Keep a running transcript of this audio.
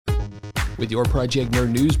With your Project Nerd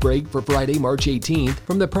News break for Friday, March 18th,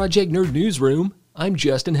 from the Project Nerd Newsroom, I'm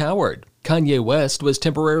Justin Howard. Kanye West was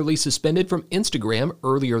temporarily suspended from Instagram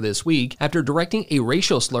earlier this week after directing a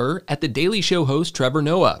racial slur at The Daily Show host Trevor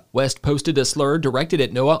Noah. West posted a slur directed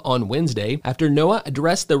at Noah on Wednesday after Noah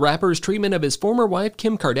addressed the rapper's treatment of his former wife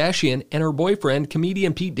Kim Kardashian and her boyfriend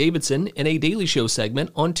comedian Pete Davidson in a Daily Show segment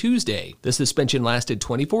on Tuesday. The suspension lasted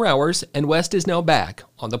 24 hours and West is now back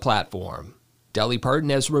on the platform. Dolly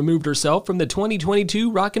Parton has removed herself from the 2022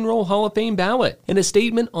 Rock and Roll Hall of Fame ballot. In a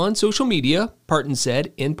statement on social media, Parton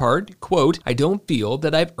said, in part, quote, "I don't feel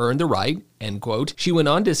that I've earned the right," end quote. She went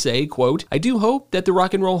on to say, quote, "I do hope that the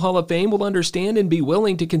Rock and Roll Hall of Fame will understand and be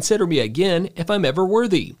willing to consider me again if I'm ever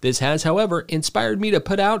worthy. This has, however, inspired me to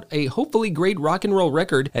put out a hopefully great rock and roll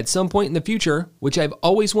record at some point in the future, which I've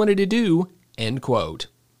always wanted to do," end quote.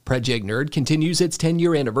 Project Nerd continues its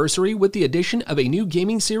 10-year anniversary with the addition of a new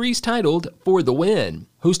gaming series titled For the Win.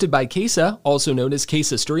 Hosted by Kesa, also known as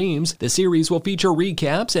Kesa Streams, the series will feature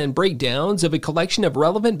recaps and breakdowns of a collection of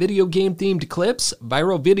relevant video game-themed clips,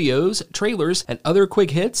 viral videos, trailers, and other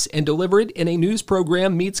quick hits, and delivered in a news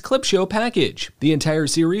program meets clip show package. The entire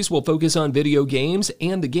series will focus on video games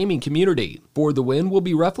and the gaming community. For the Win will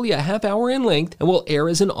be roughly a half hour in length and will air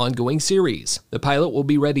as an ongoing series. The pilot will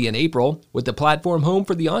be ready in April, with the platform home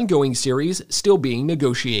for the ongoing series still being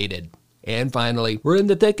negotiated. And finally, we're in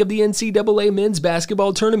the thick of the NCAA men's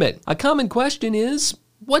basketball tournament. A common question is,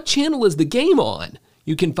 what channel is the game on?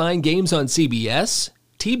 You can find games on CBS,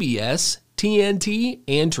 TBS, TNT,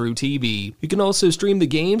 and truTV. You can also stream the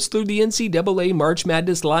games through the NCAA March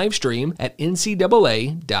Madness live stream at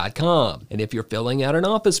ncaa.com. And if you're filling out an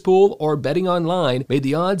office pool or betting online, may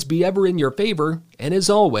the odds be ever in your favor. And as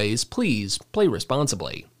always, please play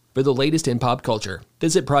responsibly. For the latest in pop culture,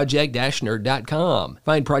 visit project-nerd.com.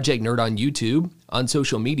 Find Project Nerd on YouTube, on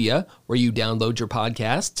social media, where you download your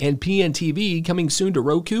podcasts, and PNTV coming soon to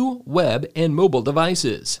Roku, web, and mobile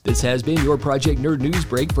devices. This has been your Project Nerd News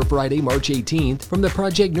break for Friday, March 18th. From the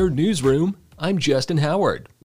Project Nerd Newsroom, I'm Justin Howard.